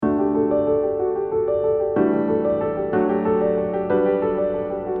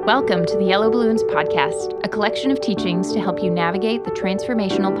Welcome to the Yellow Balloons Podcast, a collection of teachings to help you navigate the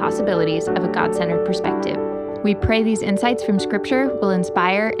transformational possibilities of a God-centered perspective. We pray these insights from Scripture will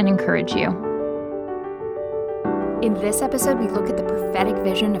inspire and encourage you. In this episode, we look at the prophetic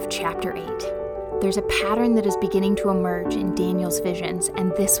vision of chapter 8. There's a pattern that is beginning to emerge in Daniel's visions,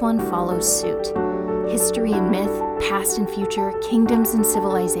 and this one follows suit. History and myth, past and future, kingdoms and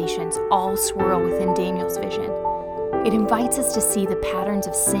civilizations all swirl within Daniel's vision. It invites us to see the patterns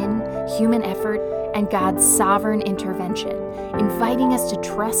of sin, human effort, and God's sovereign intervention, inviting us to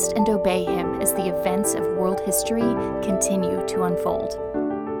trust and obey Him as the events of world history continue to unfold.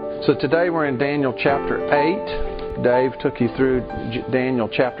 So today we're in Daniel chapter 8. Dave took you through Daniel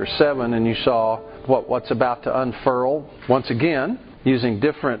chapter 7, and you saw what's about to unfurl once again, using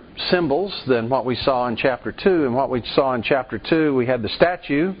different symbols than what we saw in chapter 2. And what we saw in chapter 2, we had the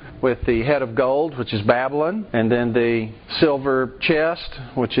statue with the head of gold, which is Babylon, and then the silver chest,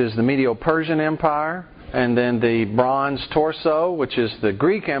 which is the Medo-Persian Empire, and then the bronze torso, which is the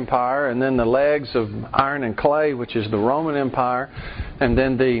Greek Empire, and then the legs of iron and clay, which is the Roman Empire, and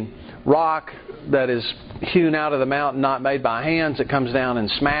then the rock that is hewn out of the mountain, not made by hands, it comes down and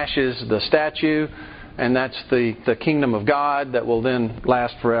smashes the statue. And that's the kingdom of God that will then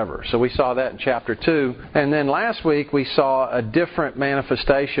last forever. So we saw that in chapter 2. And then last week we saw a different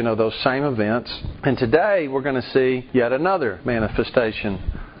manifestation of those same events. And today we're going to see yet another manifestation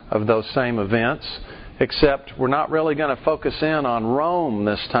of those same events. Except we're not really going to focus in on Rome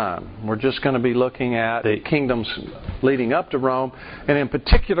this time. We're just going to be looking at the kingdoms leading up to Rome. And in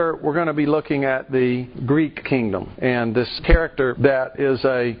particular, we're going to be looking at the Greek kingdom and this character that is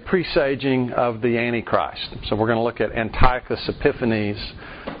a presaging of the Antichrist. So we're going to look at Antiochus Epiphanes,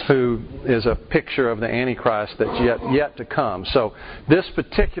 who is a picture of the Antichrist that's yet to come. So this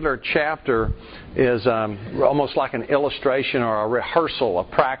particular chapter is almost like an illustration or a rehearsal, a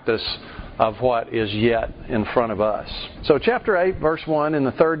practice of what is yet in front of us. So chapter 8, verse 1, in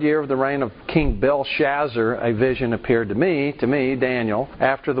the third year of the reign of King Belshazzar, a vision appeared to me, Daniel,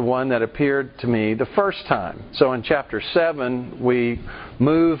 after the one that appeared to me the first time. So in chapter 7, we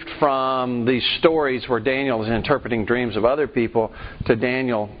moved from these stories where Daniel is interpreting dreams of other people to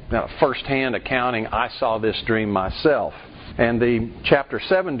Daniel first-hand accounting, I saw this dream myself. And the chapter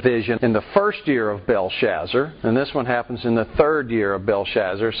 7 vision in the first year of Belshazzar, and this one happens in the third year of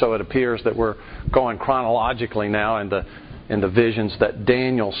Belshazzar, so it appears that we're going chronologically now in the visions that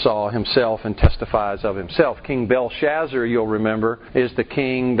Daniel saw himself and testifies of himself. King Belshazzar, you'll remember, is the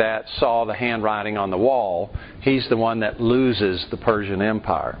king that saw the handwriting on the wall. He's the one that loses the Persian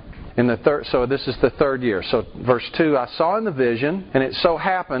Empire. So this is the third year. So verse 2, I saw in the vision, and it so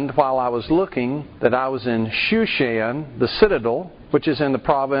happened while I was looking that I was in Shushan, the citadel, which is in the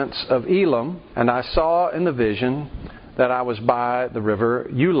province of Elam, and I saw in the vision that I was by the river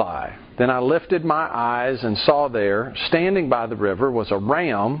Ulai. Then I lifted my eyes and saw there, standing by the river, was a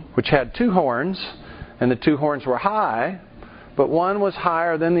ram which had 2 horns, and the 2 horns were high, but one was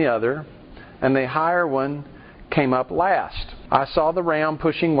higher than the other, and the higher one came up last. I saw the ram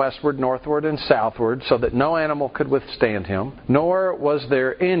pushing westward, northward, and southward, so that no animal could withstand him, nor was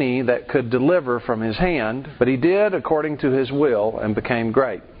there any that could deliver from his hand, but he did according to his will and became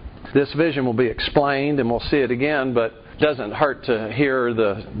great. This vision will be explained, and we'll see it again, but it doesn't hurt to hear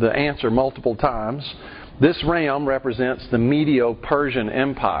the answer multiple times. This ram represents the Medo-Persian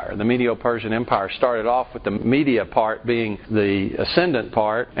Empire. The Medo-Persian Empire started off with the Media part being the ascendant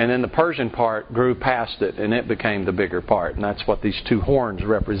part, and then the Persian part grew past it, and it became the bigger part, and that's what these 2 horns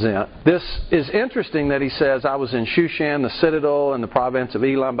represent. This is interesting that he says, I was in Shushan, the citadel, in the province of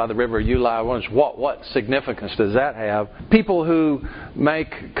Elam by the river Ulai. What significance does that have? People who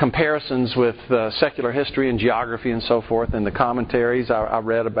make comparisons with secular history and geography and so forth in the commentaries I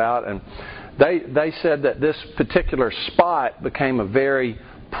read about, and They said that this particular spot became a very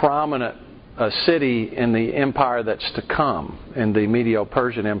prominent city in the empire that's to come, in the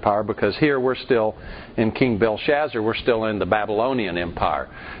Medo-Persian Empire, because here we're still in King Belshazzar, we're still in the Babylonian Empire.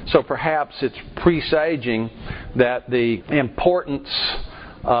 So perhaps it's presaging that the importance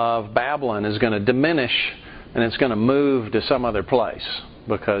of Babylon is going to diminish and it's going to move to some other place,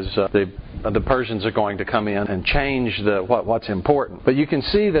 because the Persians are going to come in and change what's important. But you can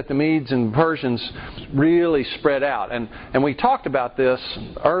see that the Medes and Persians really spread out. And we talked about this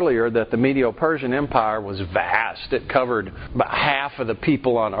earlier, that the Medo-Persian Empire was vast. It covered about half of the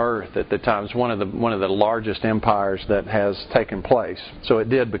people on earth at the time. It's one of the largest empires that has taken place. So it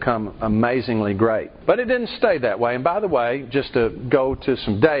did become amazingly great. But it didn't stay that way. And by the way, just to go to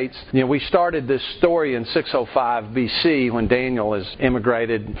some dates, we started this story in 605 BC when Daniel is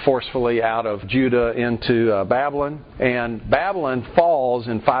immigrated forcefully out of Judah into Babylon. And Babylon falls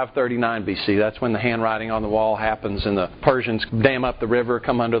in 539 BC. That's when the handwriting on the wall happens, and the Persians dam up the river,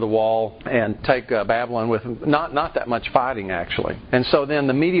 come under the wall, and take Babylon with them. Not that much fighting, actually. And so then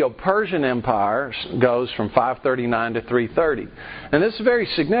the Medo-Persian Empire goes from 539 to 330. And this is very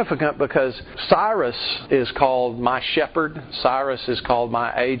significant because Cyrus is called my shepherd. Cyrus is called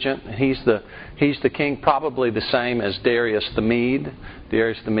my agent. He's the king, probably the same as Darius the Mede.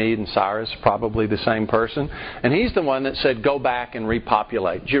 Darius the Mede and Cyrus, probably the same person. And he's the one that said, go back and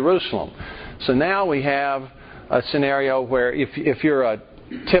repopulate Jerusalem. So now we have a scenario where if you're a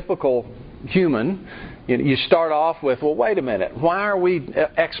typical human, you start off with, well, wait a minute, why are we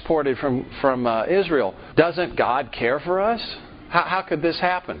exported from Israel? Doesn't God care for us? How could this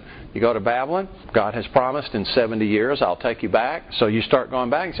happen? You go to Babylon, God has promised in 70 years I'll take you back. So you start going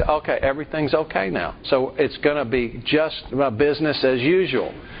back and say, okay, everything's okay now. So it's going to be just business as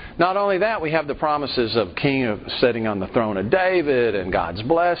usual. Not only that, we have the promises of King sitting on the throne of David and God's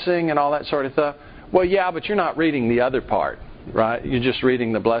blessing and all that sort of stuff. Well, yeah, but you're not reading the other part, right? You're just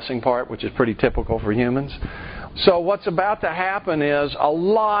reading the blessing part, which is pretty typical for humans. So what's about to happen is a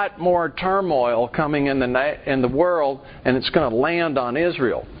lot more turmoil coming in the world, and it's going to land on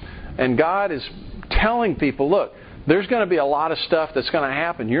Israel. And God is telling people, look, there's going to be a lot of stuff that's going to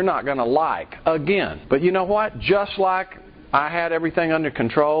happen you're not going to like again. But you know what? Just like I had everything under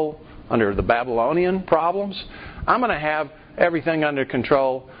control under the Babylonian problems, I'm going to have everything under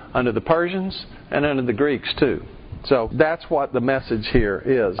control under the Persians and under the Greeks too. So that's what the message here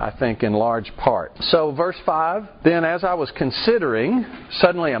is, I think, in large part. So verse 5, then as I was considering,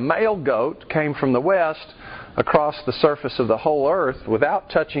 suddenly a male goat came from the west across the surface of the whole earth without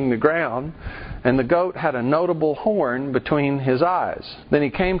touching the ground, and the goat had a notable horn between his eyes. Then he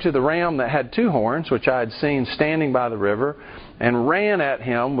came to the ram that had two horns, which I had seen standing by the river, and ran at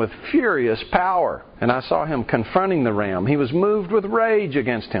him with furious power. And I saw him confronting the ram. He was moved with rage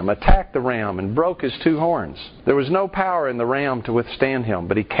against him, attacked the ram, and broke his two horns. There was no power in the ram to withstand him,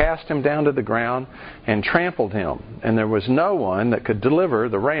 but he cast him down to the ground and trampled him. And there was no one that could deliver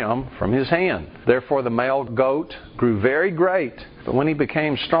the ram from his hand. Therefore the male goat grew very great. But when he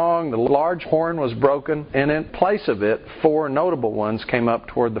became strong, the large horn was broken, and in place of it, four notable ones came up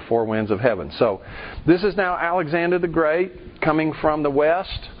toward the four winds of heaven. So this is now Alexander the Great coming from the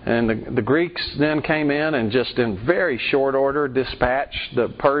west, and the Greeks then came in and just in very short order dispatched the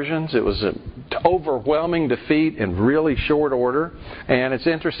Persians. It was an overwhelming defeat in really short order. And it's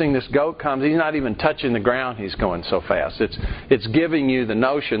interesting, this goat comes, he's not even touching the ground, he's going so fast. It's giving you the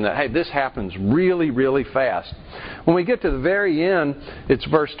notion that, hey, this happens really, really fast. When we get to the very end, it's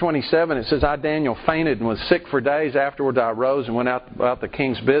verse 27, it says, I, Daniel, fainted and was sick for days. Afterwards I arose and went out about the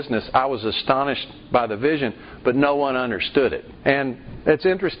king's business. I was astonished by the vision, but no one understood it. And it's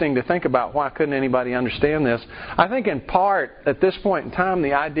interesting to think about, why couldn't anybody understand this? I think in part, at this point in time,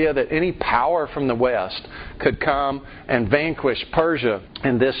 the idea that any power from the West could come and vanquish Persia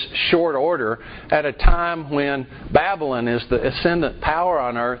in this short order at a time when Babylon is the ascendant power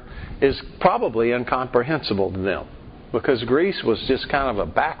on earth is probably incomprehensible to them. Because Greece was just kind of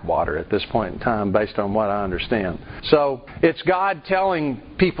a backwater at this point in time, based on what I understand. So it's God telling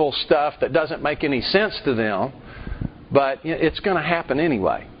people stuff that doesn't make any sense to them, but it's going to happen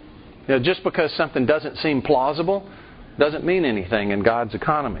anyway. Just because something doesn't seem plausible doesn't mean anything in God's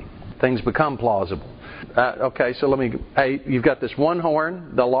economy. Things become plausible. Okay, so you've got this one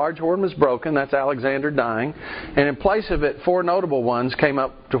horn. The large horn was broken. That's Alexander dying. And in place of it, four notable ones came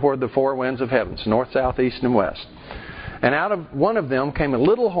up toward the four winds of heaven, north, south, east, and west. And out of one of them came a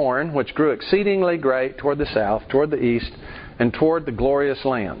little horn, which grew exceedingly great toward the south, toward the east, and toward the glorious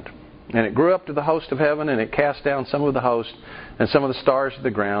land. And it grew up to the host of heaven, and it cast down some of the host and some of the stars to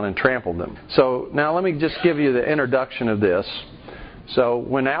the ground and trampled them. So now let me just give you the introduction of this. So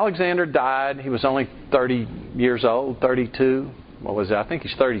when Alexander died, he was only 30 years old, 32. What was it? I think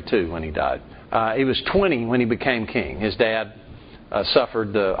he's 32 when he died. He was 20 when he became king. His dad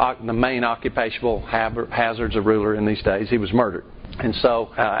suffered the main occupational hazards of ruler in these days. He was murdered. And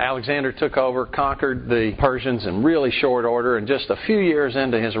so Alexander took over, conquered the Persians in really short order, and just a few years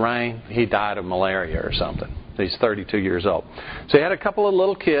into his reign, he died of malaria or something. He's 32 years old. So he had a couple of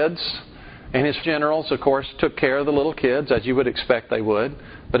little kids, and his generals, of course, took care of the little kids, as you would expect they would.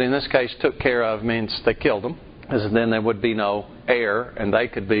 But in this case, took care of means they killed them, because then there would be no heir, and they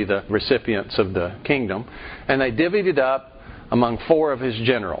could be the recipients of the kingdom. And they divvied it up among 4 of his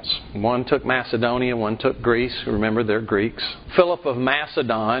generals. One took Macedonia, one took Greece. Remember, they're Greeks. Philip of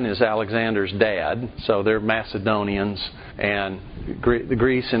Macedon is Alexander's dad, so they're Macedonians. And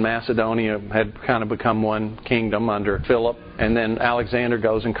Greece and Macedonia had kind of become one kingdom under Philip. And then Alexander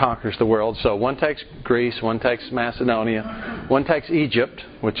goes and conquers the world. So one takes Greece, one takes Macedonia, one takes Egypt,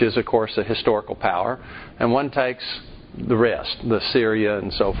 which is, of course, a historical power, and one takes the rest, the Syria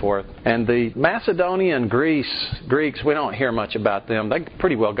and so forth. And the Macedonian Greeks, we don't hear much about them. They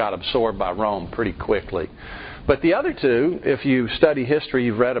pretty well got absorbed by Rome pretty quickly. But the other two, if you study history,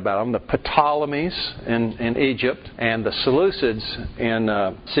 you've read about them, the Ptolemies in Egypt and the Seleucids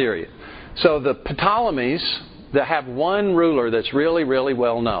in Syria. So the Ptolemies, they have one ruler that's really, really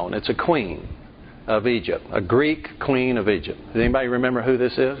well known. It's a queen of Egypt, a Greek queen of Egypt. Does anybody remember who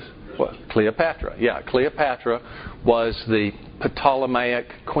this is? What? Cleopatra. Yeah, Cleopatra was the Ptolemaic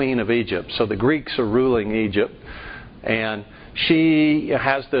queen of Egypt. So the Greeks are ruling Egypt, and she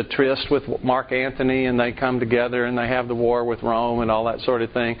has the tryst with Mark Antony, and they come together and they have the war with Rome and all that sort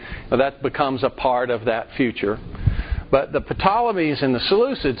of thing. Now, that becomes a part of that future. But the Ptolemies and the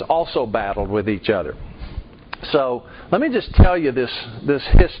Seleucids also battled with each other. So let me just tell you this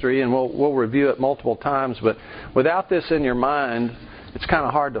history, and we'll review it multiple times. But without this in your mind, it's kind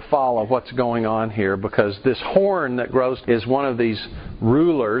of hard to follow what's going on here, because this horn that grows is one of these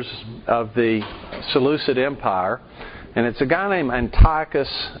rulers of the Seleucid Empire. And it's a guy named Antiochus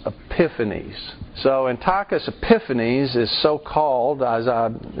Epiphanes. So Antiochus Epiphanes is so called, as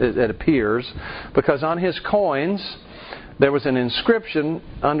it appears, because on his coins there was an inscription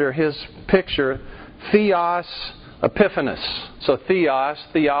under his picture, Theos Epiphanes. So Theos,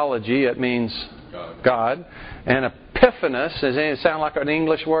 theology, it means God. And Epiphanes, does it sound like an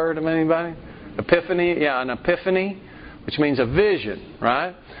English word to anybody? Epiphany, yeah, an epiphany, which means a vision,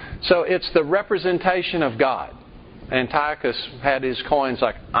 right? So it's the representation of God. Antiochus had his coins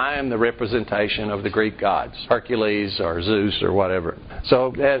like, I am the representation of the Greek gods, Hercules or Zeus or whatever.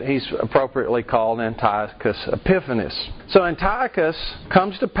 So he's appropriately called Antiochus Epiphanes. So Antiochus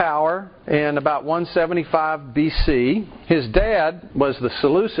comes to power in about 175 BC. His dad was the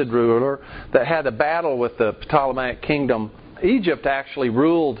Seleucid ruler that had a battle with the Ptolemaic kingdom. Egypt actually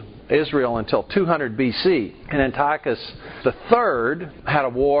ruled Israel until 200 BC. And Antiochus III had a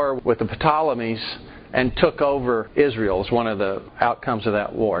war with the Ptolemies and took over Israel as one of the outcomes of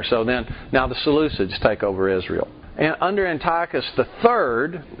that war. So then, now the Seleucids take over Israel. And under Antiochus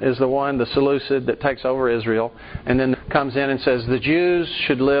III is the one, the Seleucid, that takes over Israel, and then comes in and says the Jews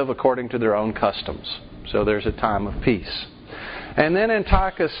should live according to their own customs. So there's a time of peace. And then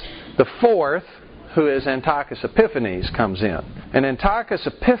Antiochus IV, who is Antiochus Epiphanes, comes in. And Antiochus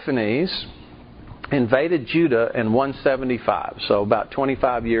Epiphanes invaded Judah in 175, so about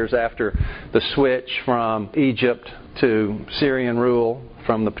 25 years after the switch from Egypt to Syrian rule,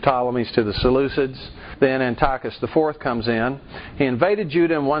 from the Ptolemies to the Seleucids. Then Antiochus IV comes in. He invaded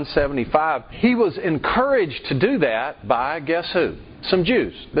Judah in 175. He was encouraged to do that by, guess who? Some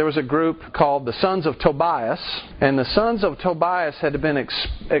Jews. There was a group called the Sons of Tobias, and the Sons of Tobias had been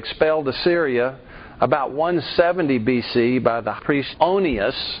expelled to Syria about 170 BC by the priest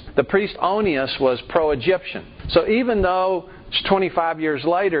Onias. The priest Onias was pro-Egyptian. So even though it's 25 years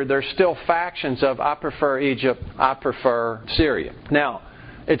later, there's still factions of I prefer Egypt, I prefer Syria. Now,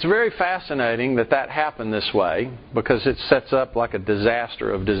 it's very fascinating that happened this way, because it sets up like a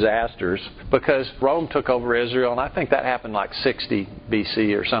disaster of disasters, because Rome took over Israel, and I think that happened like 60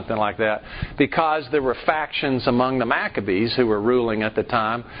 BC or something like that, because there were factions among the Maccabees who were ruling at the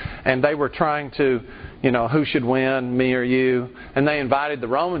time, and they were trying to, who should win, me or you? And they invited the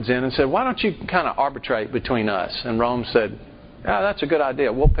Romans in and said, why don't you kind of arbitrate between us? And Rome said, that's a good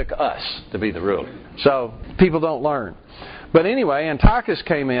idea. We'll pick us to be the ruler. So people don't learn. But anyway, Antiochus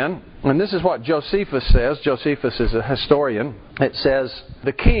came in, and this is what Josephus says. Josephus is a historian. It says,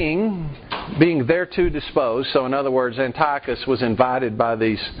 the king being thereto disposed, so in other words, Antiochus was invited by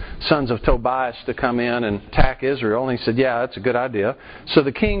these sons of Tobias to come in and attack Israel, and he said, yeah, that's a good idea. So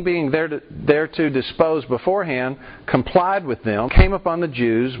the king being thereto disposed beforehand, complied with them, came upon the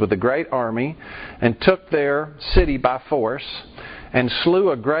Jews with a great army, and took their city by force, and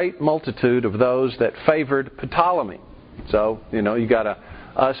slew a great multitude of those that favored Ptolemy. So, you got a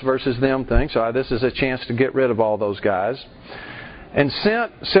us versus them thing. So this is a chance to get rid of all those guys. And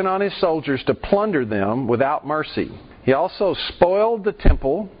sent on his soldiers to plunder them without mercy. He also spoiled the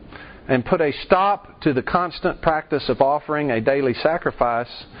temple and put a stop to the constant practice of offering a daily sacrifice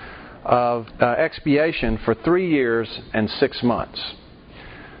of expiation for 3 years and 6 months.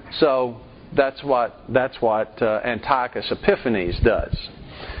 So that's what Antiochus Epiphanes does.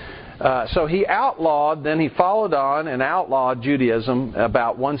 So he followed on and outlawed Judaism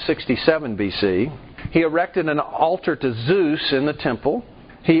about 167 BC. He erected an altar to Zeus in the temple.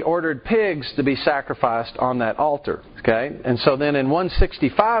 He ordered pigs to be sacrificed on that altar. Okay? And so then in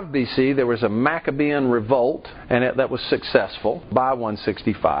 165 BC, there was a Maccabean revolt, and that was successful by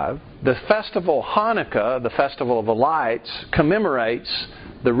 165. The festival Hanukkah, the festival of the lights, commemorates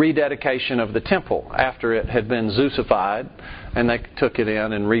the rededication of the temple after it had been Zeusified, and they took it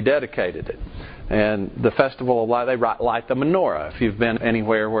in and rededicated it. And the festival of light, they light the menorah. If you've been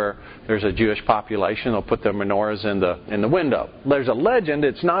anywhere where there's a Jewish population, they'll put their menorahs in the window. There's a legend,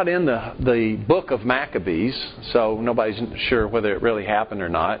 it's not in the book of Maccabees, so nobody's sure whether it really happened or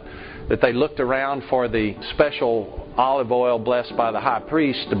not, that they looked around for the special olive oil blessed by the high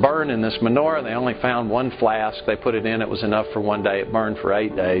priest to burn in this menorah. They only found one flask. They put it in. It was enough for one day. It burned for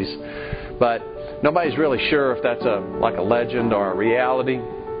 8 days. But nobody's really sure if that's like a legend or a reality.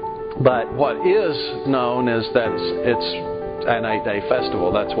 But what is known is that it's an 8-day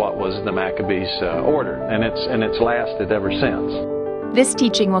festival. That's what was the Maccabees' order, and it's lasted ever since. This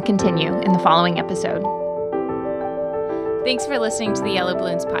teaching will continue in the following episode. Thanks for listening to the Yellow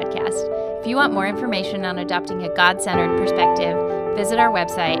Balloons podcast. If you want more information on adopting a God-centered perspective, visit our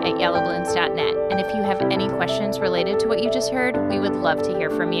website at yellowballoons.net. And if you have any questions related to what you just heard, we would love to hear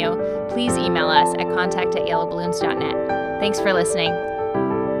from you. Please email us at contact@yellowballoons.net. Thanks for listening.